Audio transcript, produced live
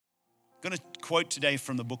I'm going to quote today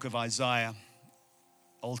from the book of Isaiah,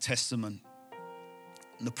 Old Testament.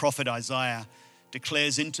 And the prophet Isaiah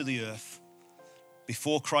declares into the earth,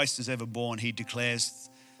 before Christ is ever born, he declares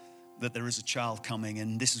that there is a child coming.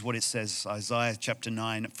 And this is what it says, Isaiah chapter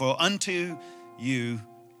 9. For unto you,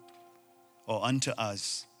 or unto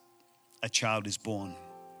us, a child is born.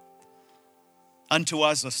 Unto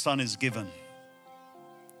us a son is given,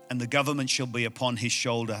 and the government shall be upon his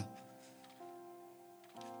shoulder.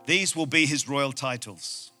 These will be his royal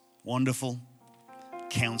titles: Wonderful,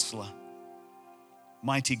 Counselor,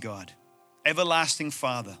 Mighty God, Everlasting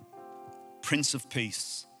Father, Prince of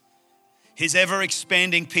Peace. His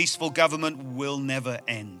ever-expanding peaceful government will never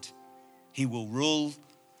end. He will rule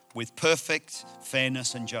with perfect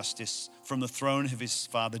fairness and justice from the throne of his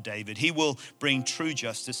father David. He will bring true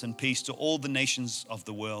justice and peace to all the nations of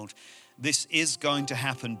the world. This is going to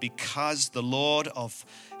happen because the Lord of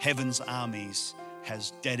heaven's armies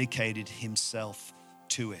has dedicated himself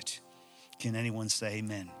to it. Can anyone say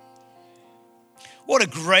amen? What a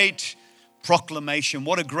great proclamation.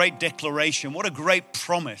 What a great declaration. What a great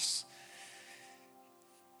promise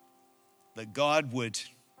that God would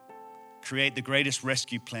create the greatest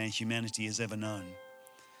rescue plan humanity has ever known.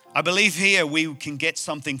 I believe here we can get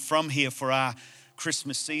something from here for our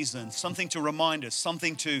Christmas season, something to remind us,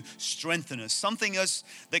 something to strengthen us, something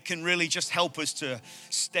that can really just help us to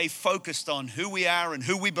stay focused on who we are and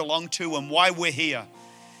who we belong to and why we're here.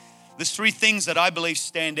 There's three things that I believe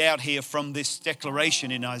stand out here from this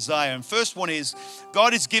declaration in Isaiah. And first one is,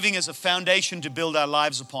 God is giving us a foundation to build our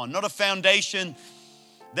lives upon. Not a foundation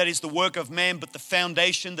that is the work of man, but the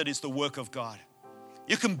foundation that is the work of God.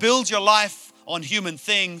 You can build your life on human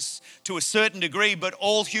things to a certain degree, but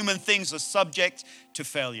all human things are subject to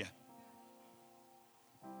failure.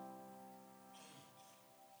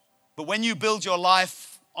 But when you build your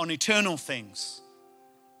life on eternal things,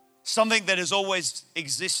 something that has always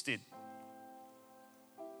existed,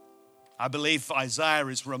 I believe Isaiah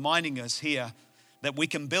is reminding us here that we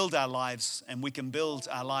can build our lives, and we can build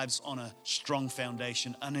our lives on a strong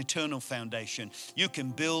foundation, an eternal foundation. You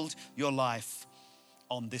can build your life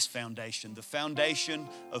on this foundation, the foundation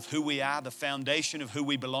of who we are, the foundation of who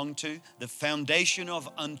we belong to, the foundation of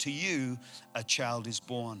unto you a child is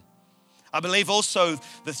born. I believe also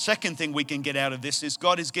the second thing we can get out of this is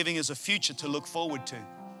God is giving us a future to look forward to.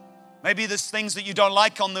 Maybe there's things that you don't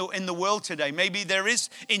like in the world today. Maybe there is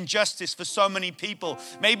injustice for so many people.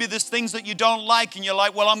 Maybe there's things that you don't like and you're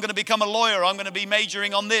like, well, I'm going to become a lawyer. I'm going to be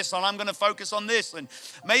majoring on this and I'm going to focus on this. And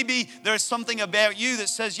maybe there's something about you that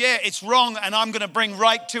says, yeah, it's wrong and I'm going to bring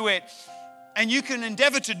right to it. And you can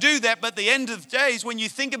endeavor to do that, but at the end of days, when you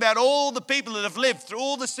think about all the people that have lived through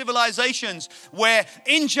all the civilizations where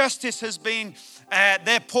injustice has been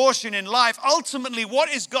their portion in life, ultimately, what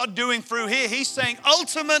is God doing through here? He's saying,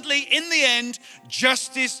 ultimately, in the end,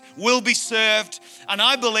 justice will be served. And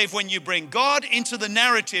I believe when you bring God into the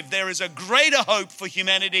narrative, there is a greater hope for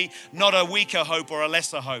humanity, not a weaker hope or a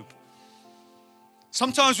lesser hope.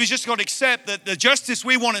 Sometimes we just got to accept that the justice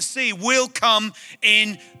we want to see will come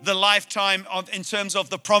in the lifetime in terms of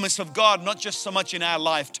the promise of God, not just so much in our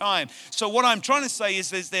lifetime. So what I'm trying to say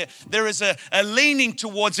is there is a leaning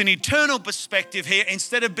towards an eternal perspective here.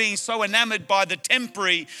 Instead of being so enamored by the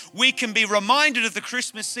temporary, we can be reminded of the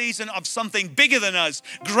Christmas season of something bigger than us,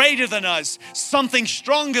 greater than us, something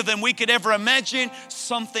stronger than we could ever imagine,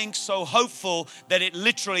 something so hopeful that it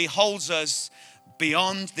literally holds us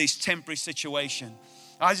beyond this temporary situation.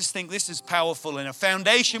 I just think this is powerful and a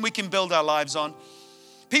foundation we can build our lives on.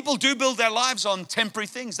 People do build their lives on temporary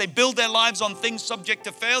things. They build their lives on things subject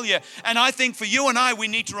to failure. And I think for you and I, we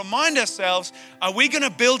need to remind ourselves, are we going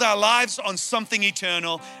to build our lives on something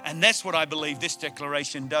eternal? And that's what I believe this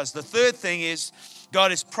declaration does. The third thing is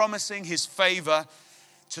God is promising his favor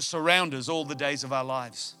to surround us all the days of our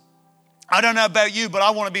lives. I don't know about you, but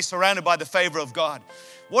I want to be surrounded by the favor of God.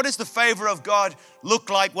 What does the favor of God look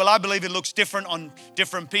like? Well, I believe it looks different on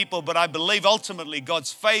different people, but I believe ultimately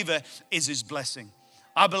God's favor is his blessing.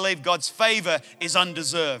 I believe God's favor is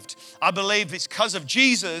undeserved. I believe it's because of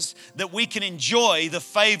Jesus that we can enjoy the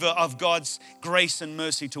favor of God's grace and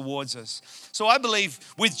mercy towards us. So I believe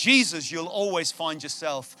with Jesus, you'll always find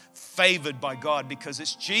yourself favored by God because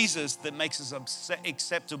it's Jesus that makes us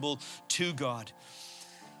acceptable to God.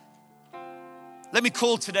 Let me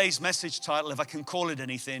call today's message title, if I can call it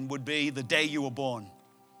anything, would be The Day You Were Born.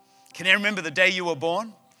 Can you remember the day you were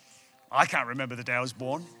born? I can't remember the day I was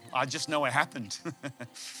born. I just know it happened.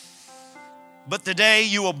 But the day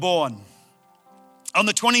you were born. On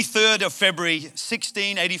the 23rd of February,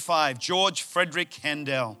 1685, George Friedrich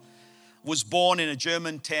Handel was born in a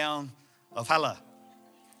German town of Halle.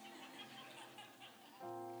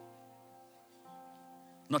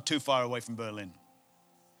 not too far away from Berlin.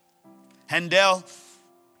 Handel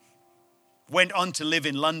went on to live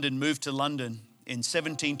in London, moved to London in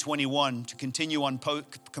 1721 to continue on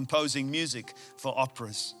composing music for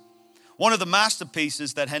operas. One of the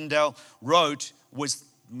masterpieces that Handel wrote was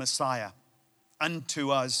Messiah. Unto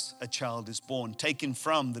us a child is born, taken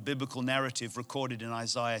from the biblical narrative recorded in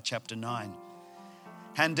Isaiah chapter 9.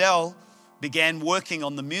 Handel began working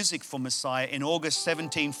on the music for Messiah in August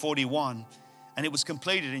 1741, and it was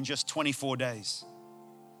completed in just 24 days.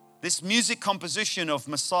 This music composition of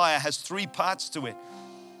Messiah has 3 parts to it.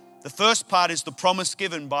 The first part is the promise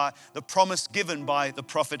given by the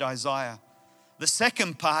prophet Isaiah. The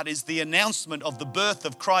second part is the announcement of the birth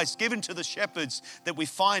of Christ given to the shepherds that we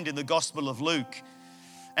find in the Gospel of Luke.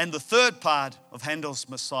 And the third part of Handel's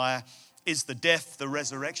Messiah is the death, the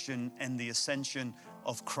resurrection, and the ascension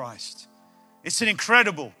of Christ. It's an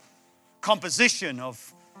incredible composition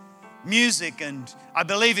of music, and I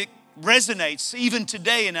believe it resonates even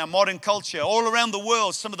today in our modern culture. All around the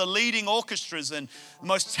world, some of the leading orchestras and the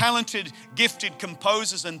most talented, gifted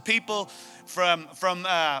composers and people from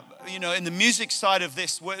in the music side of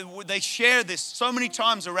this, they share this so many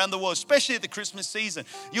times around the world, especially at the Christmas season.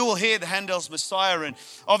 You will hear the Handel's Messiah, and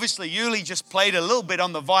obviously Yuli just played a little bit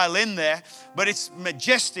on the violin there, but it's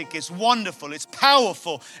majestic, it's wonderful, it's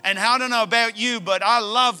powerful. And I don't know about you, but I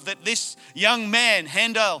love that this young man,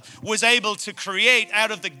 Handel, was able to create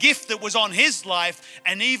out of the gift that was on his life,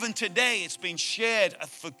 and even today it's been shared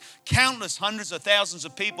for countless hundreds of thousands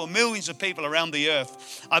of people, millions of people around the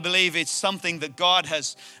earth. I believe it's something that God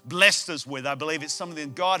has blessed us with. I believe it's something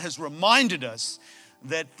that God has reminded us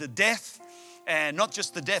that the death, and not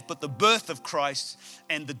just the death, but the birth of Christ,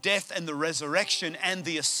 and the death and the resurrection and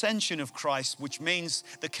the ascension of Christ, which means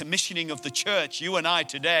the commissioning of the church, you and I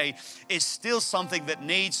today, is still something that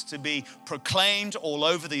needs to be proclaimed all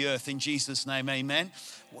over the earth in Jesus' name, amen.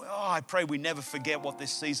 Well, I pray we never forget what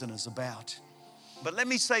this season is about. But let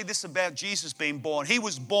me say this about Jesus being born. He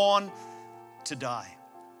was born to die.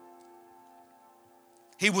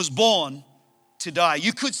 He was born to die.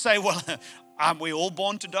 You could say, well, aren't we all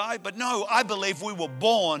born to die? But no, I believe we were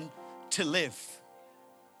born to live.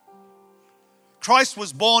 Christ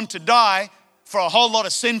was born to die for a whole lot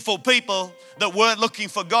of sinful people that weren't looking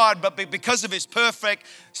for God, but because of his perfect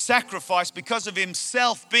sacrifice, because of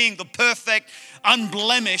himself being the perfect,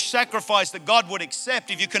 unblemished sacrifice that God would accept.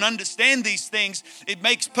 If you can understand these things, it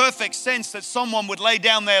makes perfect sense that someone would lay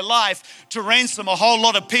down their life to ransom a whole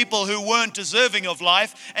lot of people who weren't deserving of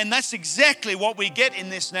life. And that's exactly what we get in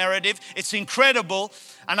this narrative. It's incredible.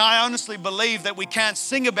 And I honestly believe that we can't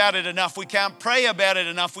sing about it enough. We can't pray about it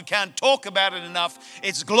enough. We can't talk about it enough.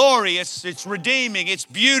 It's glorious. It's redeeming. It's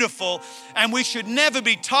beautiful. And we should never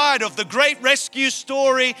be tired of the great rescue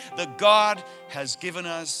story that God has given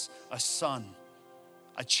us a son,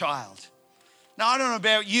 a child. Now, I don't know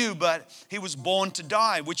about you, but he was born to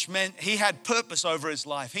die, which meant he had purpose over his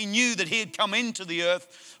life. He knew that he had come into the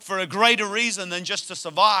earth for a greater reason than just to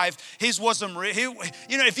survive. His wasn't,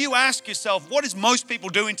 if you ask yourself, what is most people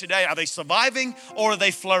doing today? Are they surviving or are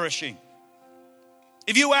they flourishing?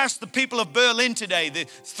 If you ask the people of Berlin today, the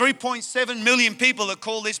 3.7 million people that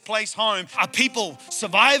call this place home, are people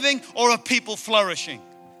surviving or are people flourishing?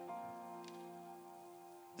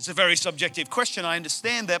 It's a very subjective question, I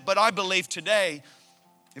understand that, but I believe today,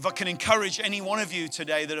 if I can encourage any one of you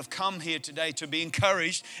today that have come here today to be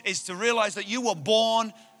encouraged, is to realize that you were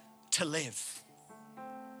born to live.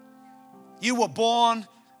 You were born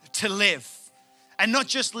to live. And not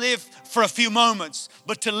just live for a few moments,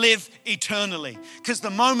 but to live eternally. Because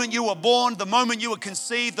the moment you were born, the moment you were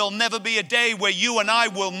conceived, there'll never be a day where you and I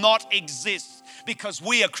will not exist. Because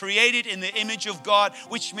we are created in the image of God,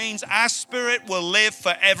 which means our spirit will live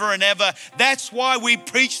forever and ever. That's why we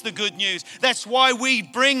preach the good news. That's why we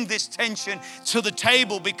bring this tension to the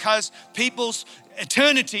table, because people's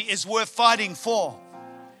eternity is worth fighting for.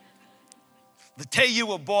 The day you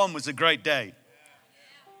were born was a great day.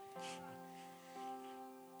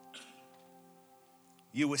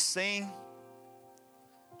 You were seen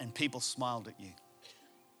and people smiled at you.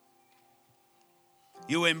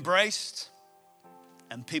 You were embraced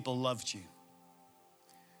and people loved you.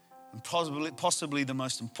 And possibly the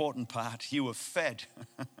most important part, you were fed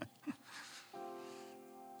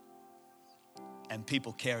and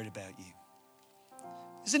people cared about you.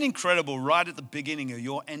 Isn't it incredible? Right at the beginning of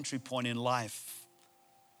your entry point in life,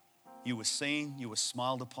 you were seen, you were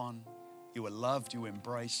smiled upon, you were loved, you were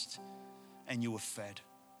embraced, and you were fed.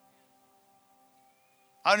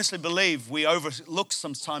 I honestly believe we overlook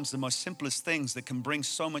sometimes the most simplest things that can bring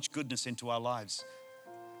so much goodness into our lives.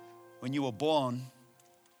 When you were born,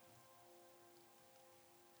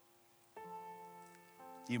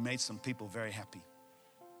 You made some people very happy.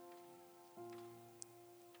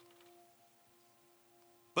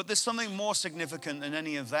 But there's something more significant than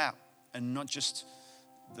any of that, and not just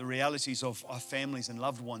the realities of our families and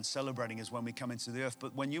loved ones celebrating as when we come into the earth.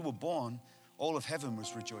 But when you were born, all of heaven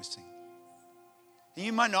was rejoicing. And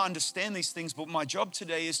you might not understand these things, but my job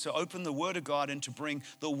today is to open the Word of God and to bring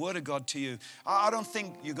the Word of God to you. I don't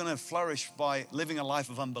think you're going to flourish by living a life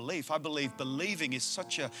of unbelief. I believe believing is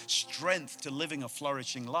such a strength to living a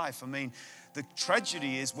flourishing life. I mean, the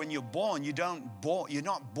tragedy is when you're born, you're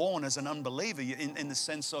not born as an unbeliever in the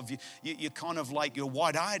sense of you're kind of like you're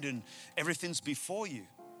wide-eyed and everything's before you.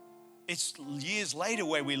 It's years later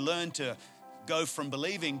where we learn to go from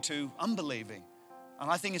believing to unbelieving. And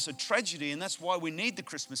I think it's a tragedy, and that's why we need the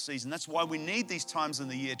Christmas season. That's why we need these times in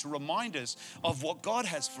the year to remind us of what God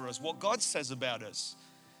has for us, what God says about us.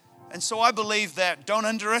 And so I believe that don't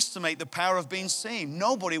underestimate the power of being seen.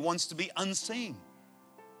 Nobody wants to be unseen.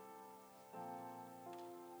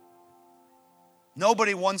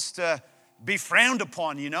 Nobody wants to be frowned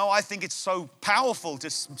upon, you know. I think it's so powerful to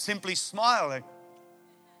simply smile. Like,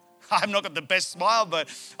 I've not got the best smile, but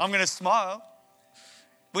I'm going to smile.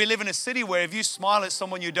 We live in a city where if you smile at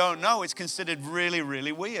someone you don't know, it's considered really,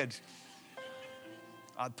 really weird.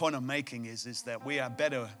 The point I'm making is that we are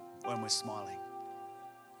better when we're smiling.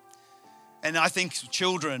 And I think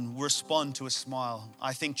children respond to a smile.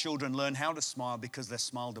 I think children learn how to smile because they're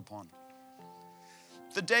smiled upon.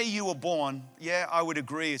 The day you were born, yeah, I would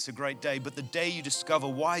agree it's a great day, but the day you discover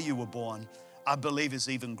why you were born, I believe is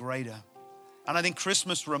even greater. And I think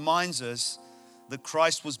Christmas reminds us that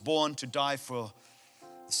Christ was born to die for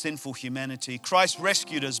sinful humanity. Christ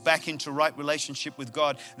rescued us back into right relationship with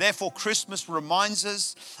God. Therefore, Christmas reminds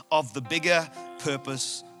us of the bigger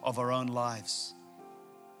purpose of our own lives.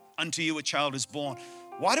 Unto you a child is born.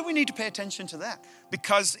 Why do we need to pay attention to that?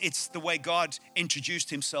 Because it's the way God introduced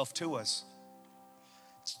himself to us.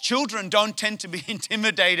 Children don't tend to be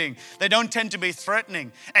intimidating. They don't tend to be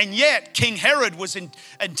threatening. And yet, King Herod was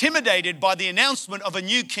intimidated by the announcement of a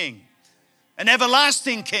new king. An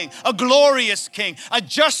everlasting king, a glorious king, a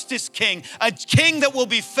justice king, a king that will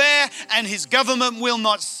be fair and his government will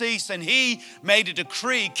not cease. And he made a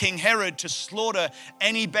decree, King Herod, to slaughter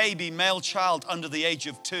any baby male child under the age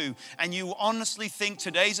of 2. And you honestly think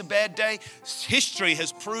today's a bad day? History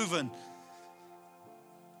has proven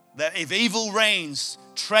that if evil reigns,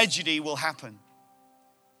 tragedy will happen.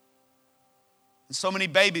 And so many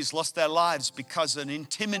babies lost their lives because of an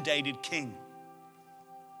intimidated king.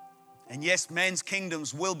 And yes, men's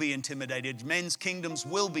kingdoms will be intimidated. Men's kingdoms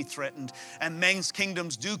will be threatened. And men's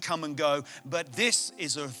kingdoms do come and go. But this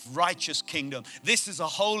is a righteous kingdom. This is a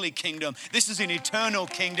holy kingdom. This is an eternal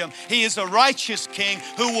kingdom. He is a righteous king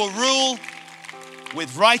who will rule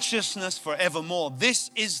with righteousness forevermore.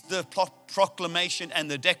 This is the proclamation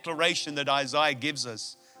and the declaration that Isaiah gives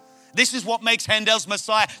us. This is what makes Handel's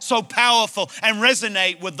Messiah so powerful and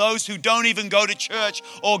resonate with those who don't even go to church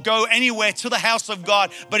or go anywhere to the house of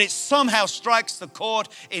God, but it somehow strikes the chord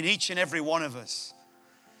in each and every one of us.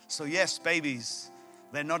 So yes, babies,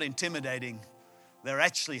 they're not intimidating. They're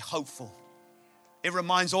actually hopeful. It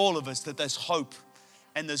reminds all of us that there's hope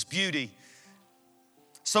and there's beauty.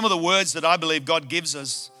 Some of the words that I believe God gives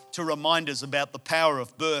us to remind us about the power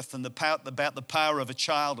of birth and about the power of a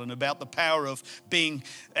child and about the power of being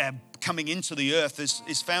coming into the earth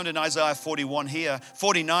is found in Isaiah 41 here.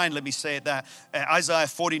 49, let me say it that. Isaiah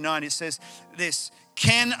 49, it says this: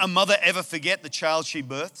 can a mother ever forget the child she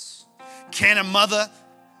births? Can a mother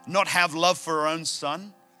not have love for her own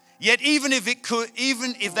son? Yet even if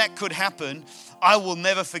that could happen, I will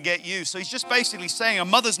never forget you. So he's just basically saying a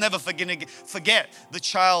mother's never going to forget the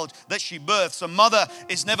child that she births. A mother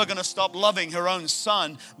is never going to stop loving her own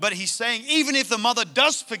son. But he's saying even if the mother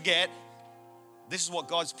does forget, this is what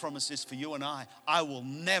God's promise is for you and I will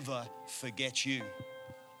never forget you.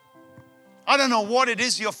 I don't know what it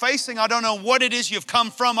is you're facing. I don't know what it is you've come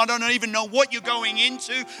from. I don't even know what you're going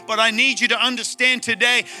into. But I need you to understand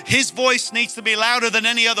today, His voice needs to be louder than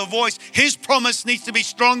any other voice. His promise needs to be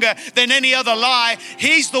stronger than any other lie.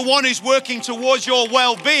 He's the one who's working towards your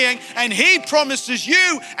well-being. And He promises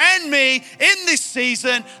you and me in this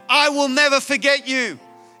season, I will never forget you.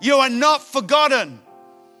 You are not forgotten.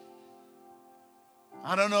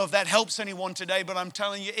 I don't know if that helps anyone today, but I'm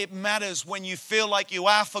telling you, it matters when you feel like you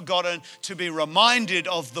are forgotten to be reminded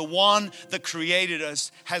of the one that created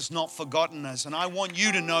us has not forgotten us. And I want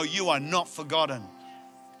you to know you are not forgotten.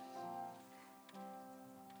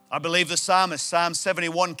 I believe the psalmist, Psalm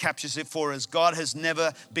 71, captures it for us. God has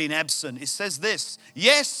never been absent. It says this: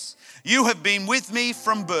 yes, you have been with me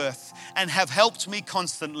from birth and have helped me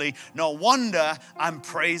constantly. No wonder I'm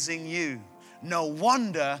praising you. No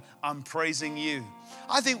wonder I'm praising you.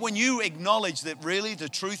 I think when you acknowledge that really the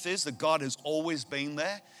truth is that God has always been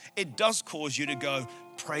there, it does cause you to go,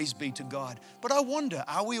 praise be to God. But I wonder,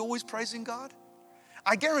 are we always praising God?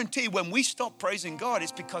 I guarantee when we stop praising God,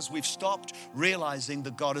 it's because we've stopped realizing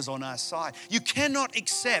that God is on our side. You cannot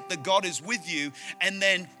accept that God is with you and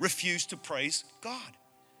then refuse to praise God.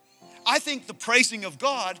 I think the praising of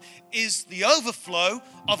God is the overflow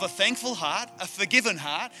of a thankful heart, a forgiven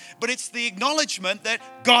heart, but it's the acknowledgement that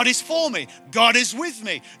God is for me, God is with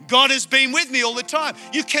me, God has been with me all the time.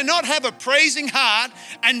 You cannot have a praising heart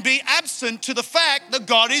and be absent to the fact that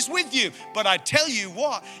God is with you. But I tell you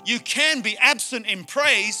what, you can be absent in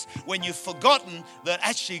praise when you've forgotten that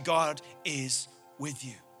actually God is with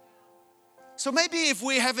you. So maybe if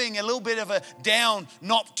we're having a little bit of a down,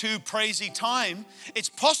 not too praisey time, it's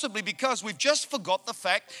possibly because we've just forgot the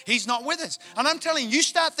fact He's not with us. And I'm telling you,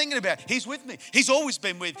 start thinking about it. He's with me. He's always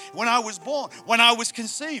been with me. When I was born, when I was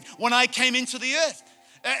conceived, when I came into the earth.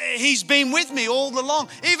 He's been with me all along.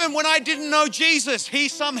 Even when I didn't know Jesus, He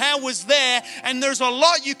somehow was there. And there's a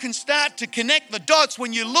lot you can start to connect the dots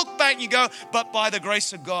when you look back and you go, but by the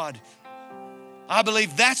grace of God. I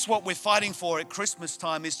believe that's what we're fighting for at Christmas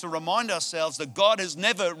time, is to remind ourselves that God has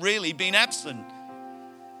never really been absent.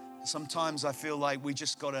 Sometimes I feel like we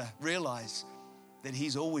just got to realize that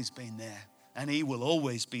He's always been there and He will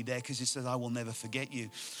always be there because He says, I will never forget you.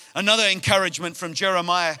 Another encouragement from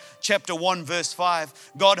Jeremiah chapter 1 verse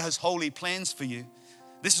 5, God has holy plans for you.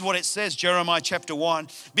 This is what it says, Jeremiah chapter 1,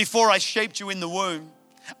 before I shaped you in the womb,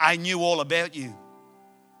 I knew all about you.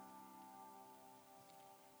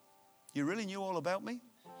 You really knew all about me?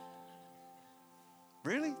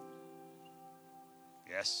 Really?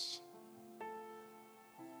 Yes.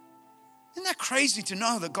 Isn't that crazy to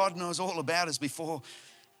know that God knows all about us before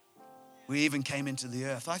we even came into the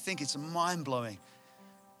earth? I think it's mind-blowing.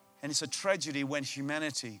 And it's a tragedy when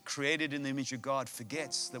humanity, created in the image of God,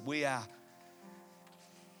 forgets that we are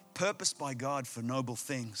purposed by God for noble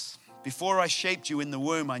things. Before I shaped you in the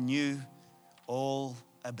womb, I knew all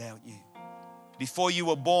about you. Before you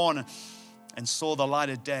were born and saw the light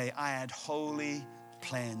of day, I had holy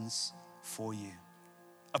plans for you.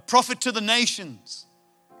 A prophet to the nations.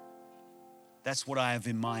 That's what I have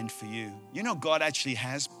in mind for you. You know, God actually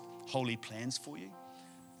has holy plans for you.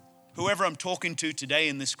 Whoever I'm talking to today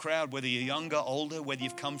in this crowd, whether you're younger, older, whether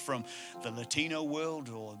you've come from the Latino world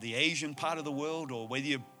or the Asian part of the world, or whether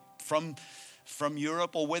you're from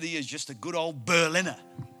Europe, or whether you're just a good old Berliner,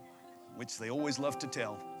 which they always love to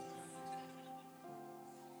tell.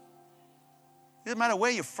 It doesn't matter where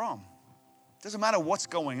you're from. It doesn't matter what's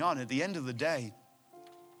going on. At the end of the day,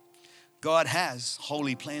 God has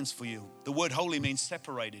holy plans for you. The word holy means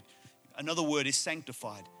separated. Another word is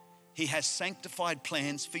sanctified. He has sanctified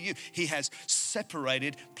plans for you. He has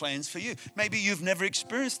separated plans for you. Maybe you've never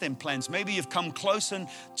experienced them plans. Maybe you've come close and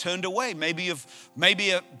turned away. Maybe you've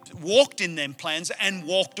walked in them plans and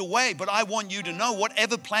walked away. But I want you to know,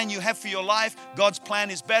 whatever plan you have for your life, God's plan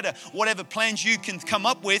is better. Whatever plans you can come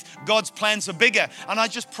up with, God's plans are bigger. And I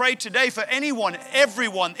just pray today for anyone,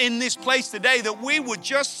 everyone in this place today, that we would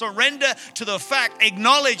just surrender to the fact,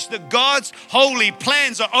 acknowledge that God's holy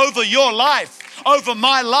plans are over your life, over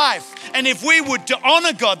my life. And if we were to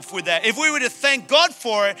honor God for that, if we were to thank God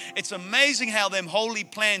for it, it's amazing how them holy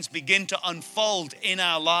plans begin to unfold in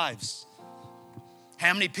our lives.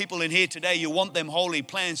 How many people in here today, you want them holy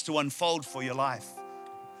plans to unfold for your life?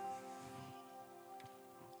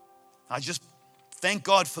 I just thank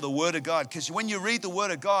God for the Word of God, because when you read the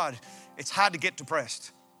Word of God, it's hard to get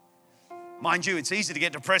depressed. Mind you, it's easy to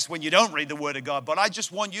get depressed when you don't read the Word of God. But I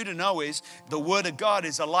just want you to know is the Word of God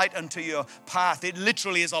is a light unto your path. It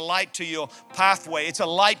literally is a light to your pathway. It's a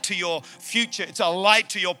light to your future. It's a light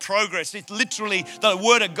to your progress. It's literally, the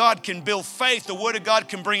Word of God can build faith. The Word of God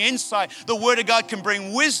can bring insight. The Word of God can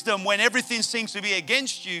bring wisdom when everything seems to be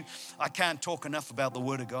against you. I can't talk enough about the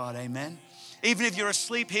Word of God. Amen. Even if you're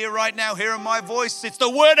asleep here right now, hearing my voice, it's the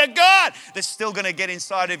Word of God that's still going to get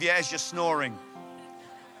inside of you as you're snoring.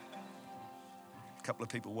 A couple of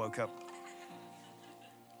people woke up.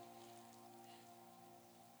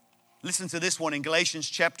 Listen to this one in Galatians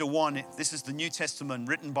chapter 1. This is the New Testament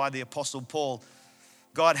written by the Apostle Paul.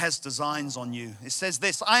 God has designs on you. It says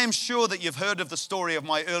this, I am sure that you've heard of the story of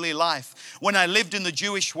my early life when I lived in the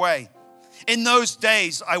Jewish way. In those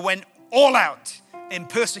days, I went all out in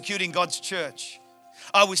persecuting God's church.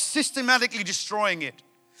 I was systematically destroying it.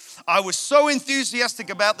 I was so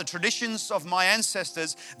enthusiastic about the traditions of my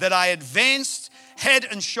ancestors that I advanced head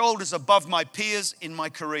and shoulders above my peers in my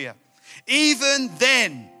career. Even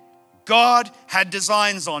then, God had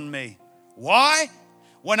designs on me. Why?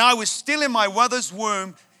 When I was still in my mother's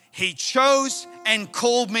womb, He chose and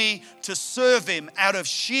called me to serve him out of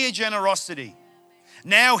sheer generosity.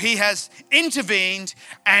 Now he has intervened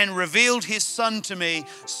and revealed his son to me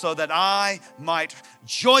so that I might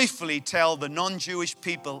joyfully tell the non-Jewish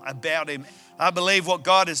people about him. I believe what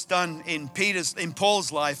God has done in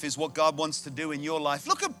Paul's life is what God wants to do in your life.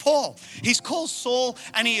 Look at Paul. He's called Saul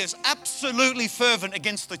and he is absolutely fervent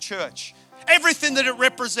against the church. Everything that it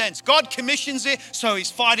represents. God commissions it, so he's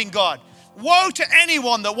fighting God. Woe to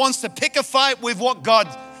anyone that wants to pick a fight with what God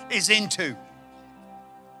is into.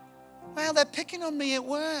 Well, they're picking on me at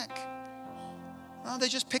work. No, they're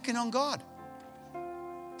just picking on God.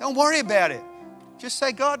 Don't worry about it. Just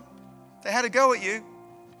say, God, they had a go at you.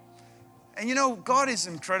 And you know, God is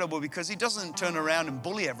incredible because he doesn't turn around and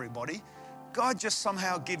bully everybody. God just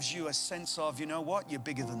somehow gives you a sense of, you know what, you're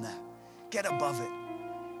bigger than that. Get above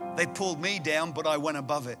it. They pulled me down, but I went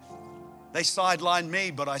above it. They sidelined me,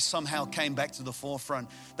 but I somehow came back to the forefront.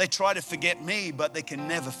 They try to forget me, but they can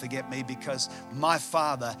never forget me because my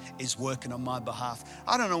Father is working on my behalf.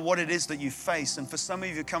 I don't know what it is that you face. And for some of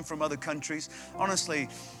you who come from other countries, honestly,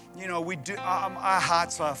 you know, we do. Our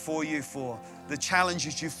hearts are for you, for the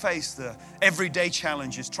challenges you face, the everyday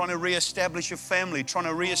challenges, trying to reestablish your family, trying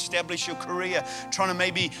to reestablish your career, trying to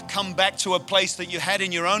maybe come back to a place that you had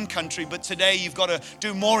in your own country, but today you've got to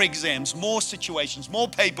do more exams, more situations, more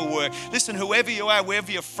paperwork. Listen, whoever you are,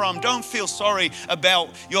 wherever you're from, don't feel sorry about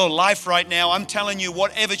your life right now. I'm telling you,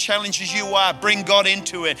 whatever challenges you are, bring God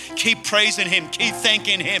into it. Keep praising him, keep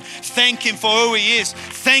thanking him. Thank him for who he is.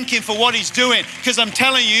 Thank him for what he's doing, because I'm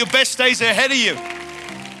telling you, your best days are ahead of you.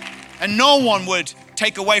 And no one would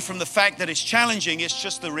take away from the fact that it's challenging. It's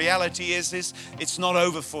just the reality is it's not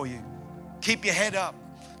over for you. Keep your head up.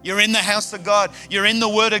 You're in the house of God. You're in the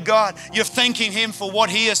Word of God. You're thanking him for what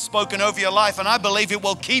he has spoken over your life. And I believe it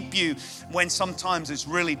will keep you when sometimes it's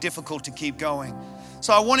really difficult to keep going.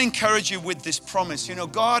 So I want to encourage you with this promise. You know,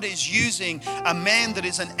 God is using a man that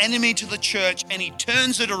is an enemy to the church, and he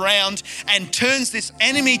turns it around and turns this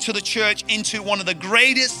enemy to the church into one of the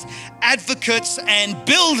greatest advocates and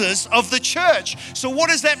builders of the church. So what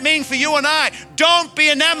does that mean for you and I? Don't be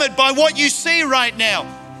enamored by what you see right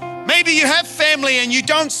now. Maybe you have family and you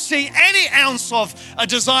don't see any ounce of a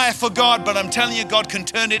desire for God, but I'm telling you, God can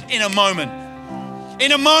turn it in a moment.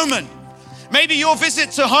 In a moment. Maybe your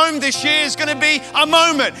visit to home this year is going to be a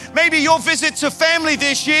moment. Maybe your visit to family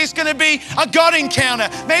this year is going to be a God encounter.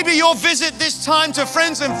 Maybe your visit this time to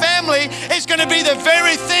friends and family is going to be the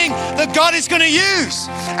very thing that God is going to use.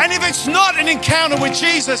 And if it's not an encounter with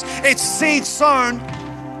Jesus, it's seed sown.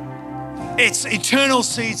 It's eternal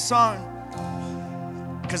seed sown.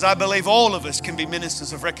 Because I believe all of us can be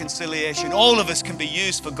ministers of reconciliation. All of us can be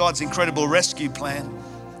used for God's incredible rescue plan.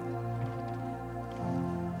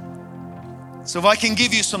 So if I can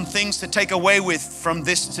give you some things to take away with from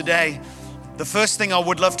this today, the first thing I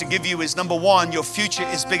would love to give you is, number one, your future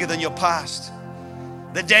is bigger than your past.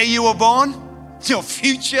 The day you were born, your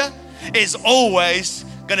future is always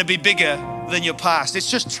going to be bigger than your past. It's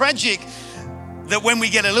just tragic that when we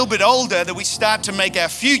get a little bit older, that we start to make our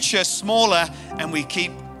future smaller and we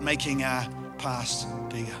keep making our past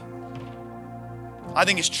bigger. I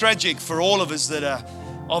think it's tragic for all of us that are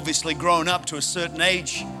obviously grown up to a certain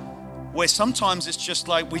age, where sometimes it's just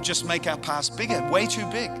like we just make our past bigger, way too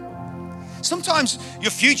big. Sometimes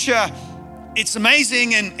your future, it's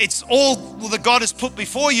amazing and it's all that God has put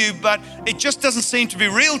before you, but it just doesn't seem to be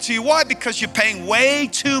real to you. Why? Because you're paying way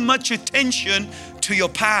too much attention to your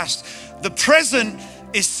past. The present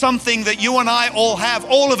is something that you and I all have.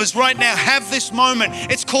 All of us right now have this moment.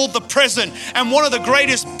 It's called the present. And one of the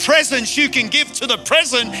greatest presents you can give to the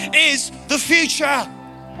present is the future.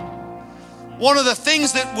 One of the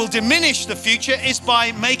things that will diminish the future is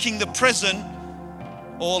by making the present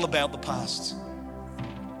all about the past.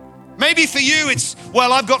 Maybe for you it's,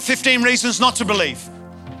 well, I've got 15 reasons not to believe.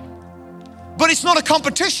 But it's not a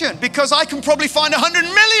competition, because I can probably find 100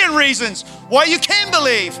 million reasons why you can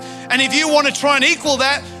believe. And if you want to try and equal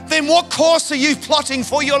that, then what course are you plotting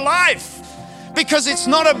for your life? Because it's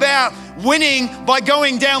not about winning by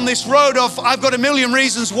going down this road of, I've got a million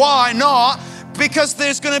reasons why not. Because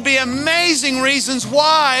there's going to be amazing reasons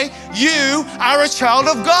why you are a child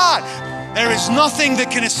of God. There is nothing that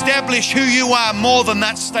can establish who you are more than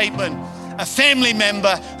that statement. A family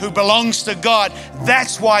member who belongs to God.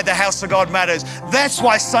 That's why the house of God matters. That's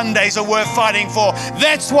why Sundays are worth fighting for.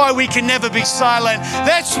 That's why we can never be silent.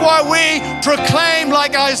 That's why we proclaim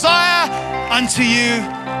like Isaiah, unto you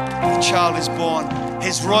the child is born.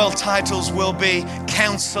 His royal titles will be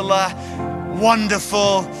Counselor,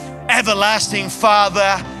 Wonderful, Everlasting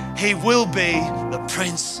Father. He will be the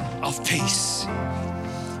Prince of Peace.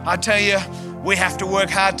 I tell you, We have to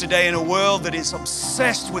work hard today in a world that is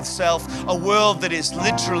obsessed with self, a world that is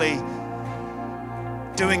literally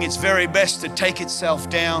doing its very best to take itself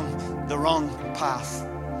down the wrong path.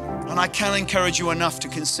 And I can't encourage you enough to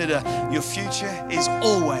consider your future is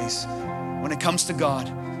always, when it comes to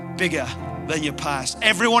God, bigger than your past.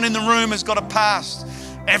 Everyone in the room has got a past.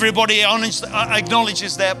 Everybody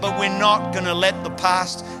acknowledges that, but we're not going to let the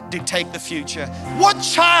past dictate the future. What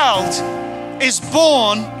child is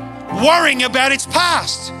born worrying about its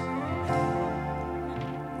past?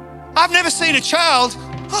 I've never seen a child,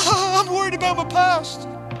 I'm worried about my past.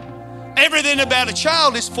 Everything about a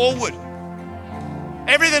child is forward.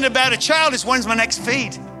 Everything about a child is, when's my next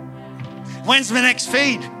feed? When's my next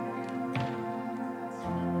feed?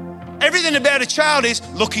 Everything about a child is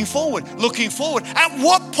looking forward, looking forward. At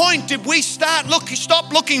what point did we stop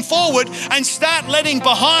looking forward and start letting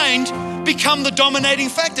behind become the dominating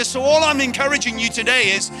factor? So all I'm encouraging you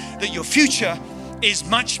today is that your future is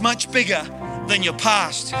much, much bigger than your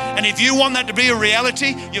past. And if you want that to be a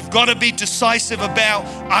reality, you've got to be decisive about,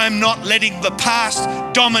 I'm not letting the past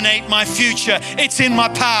dominate my future. It's in my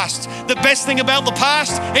past. The best thing about the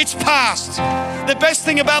past, it's past. The best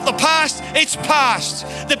thing about the past, it's past.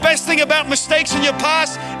 The best thing about mistakes in your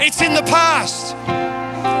past, it's in the past.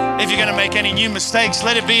 If you're going to make any new mistakes,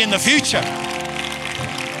 let it be in the future.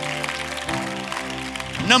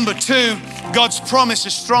 Number 2, God's promise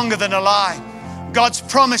is stronger than a lie. God's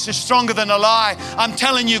promise is stronger than a lie. I'm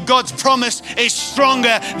telling you, God's promise is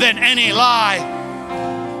stronger than any lie.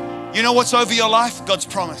 You know what's over your life? God's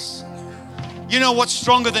promise. You know what's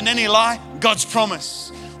stronger than any lie? God's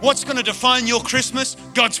promise. What's going to define your Christmas?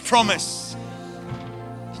 God's promise.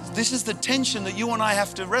 This is the tension that you and I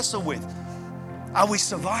have to wrestle with. Are we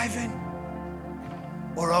surviving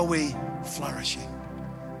or are we flourishing?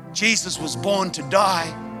 Jesus was born to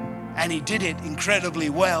die, and he did it incredibly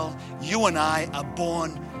well. You and I are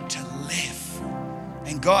born to live.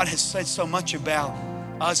 And God has said so much about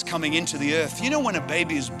us coming into the earth. You know, when a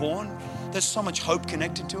baby is born, there's so much hope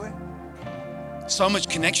connected to it. So much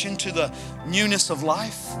connection to the newness of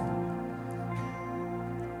life.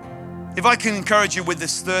 If I can encourage you with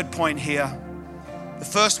this third point here. The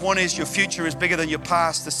first one is your future is bigger than your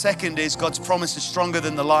past. The second is God's promise is stronger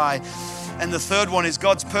than the lie. And the third one is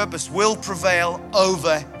God's purpose will prevail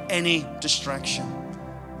over any distraction.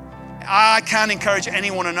 I can't encourage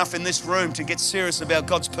anyone enough in this room to get serious about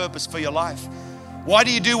God's purpose for your life. Why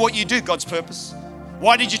do you do what you do? God's purpose.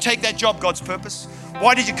 Why did you take that job? God's purpose.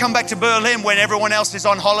 Why did you come back to Berlin when everyone else is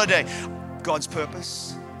on holiday? God's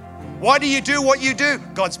purpose. Why do you do what you do?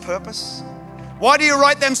 God's purpose. Why do you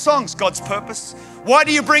write them songs? God's purpose. Why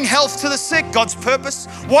do you bring health to the sick? God's purpose.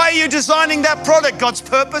 Why are you designing that product? God's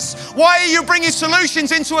purpose. Why are you bringing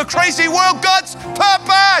solutions into a crazy world? God's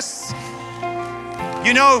purpose.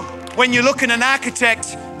 You know, when you look at an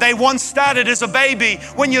architect, they once started as a baby.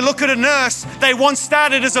 When you look at a nurse, they once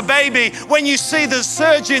started as a baby. When you see the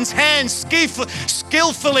surgeon's hands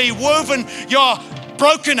skillfully woven your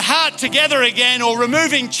broken heart together again, or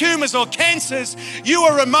removing tumors or cancers, you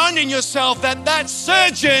are reminding yourself that that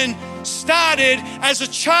surgeon started as a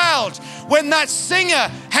child. When that singer,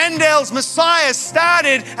 Handel's Messiah,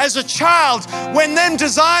 started as a child. When them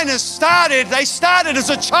designers started, they started as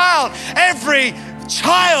a child. Every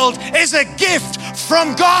child is a gift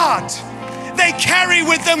from God. They carry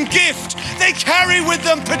with them gift. They carry with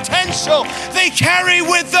them potential. They carry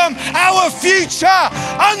with them our future.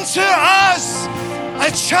 Unto us a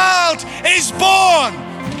child is born.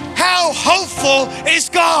 How hopeful is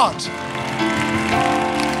God?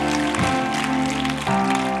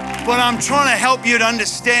 But I'm trying to help you to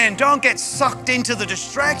understand, don't get sucked into the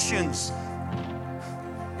distractions.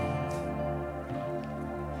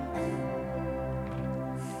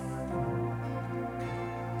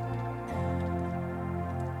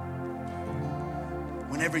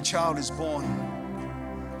 When every child is born,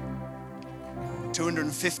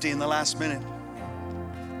 250 in the last minute,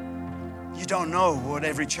 you don't know what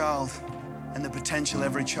every child and the potential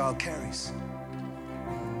every child carries.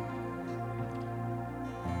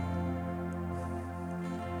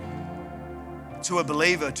 To a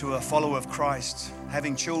believer, to a follower of Christ,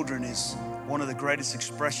 having children is one of the greatest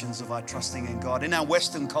expressions of our trusting in God. In our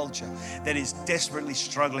Western culture that is desperately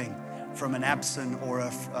struggling from an absent or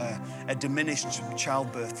a diminished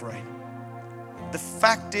childbirth rate. The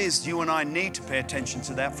fact is, you and I need to pay attention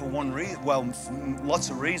to that for one reason, well, lots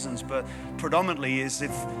of reasons, but predominantly is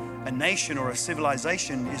if a nation or a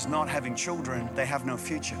civilization is not having children, they have no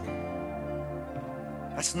future.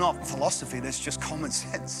 That's not philosophy, that's just common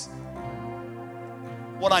sense.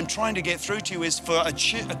 what I'm trying to get through to you is for a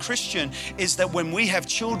Christian is that when we have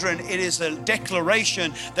children, it is a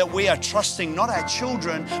declaration that we are trusting not our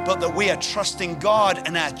children, but that we are trusting God,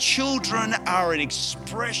 and our children are an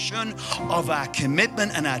expression of our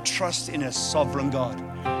commitment and our trust in a sovereign God.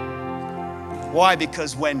 Why?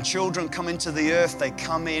 Because when children come into the earth, they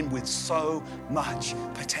come in with so much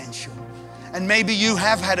potential. And maybe you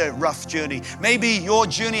have had a rough journey. Maybe your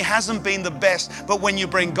journey hasn't been the best, but when you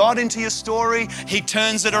bring God into your story, He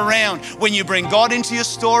turns it around. When you bring God into your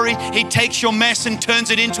story, He takes your mess and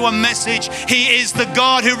turns it into a message. He is the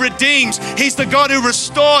God who redeems. He's the God who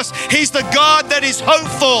restores. He's the God that is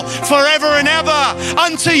hopeful forever and ever.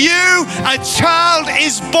 Unto you a child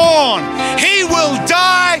is born. He will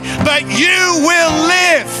die, but you will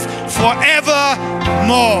live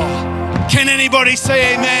forevermore. Can anybody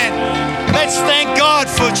say amen? Let's thank God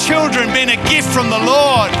for children being a gift from the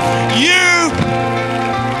Lord. You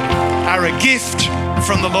are a gift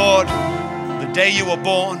from the Lord. The day you were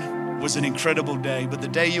born was an incredible day, but the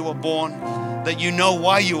day you were born, that you know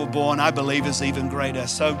why you were born, I believe is even greater.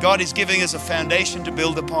 So God is giving us a foundation to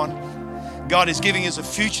build upon. God is giving us a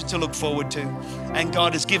future to look forward to. And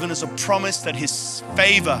God has given us a promise that His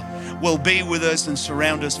favor will be with us and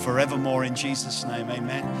surround us forevermore in Jesus' name.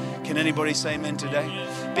 Amen. Can anybody say amen today?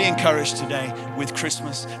 Be encouraged today with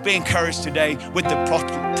Christmas. Be encouraged today with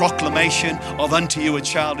the proclamation of unto you a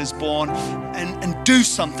child is born. And do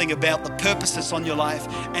something about the purpose that's on your life,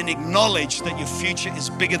 and acknowledge that your future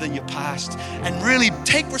is bigger than your past, and really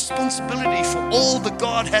take responsibility for all that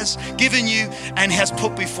God has given you and has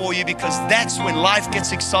put before you, because that's when life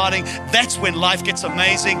gets exciting. That's when life gets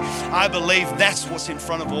amazing. I believe that's what's in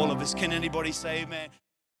front of all of us. Can anybody say amen?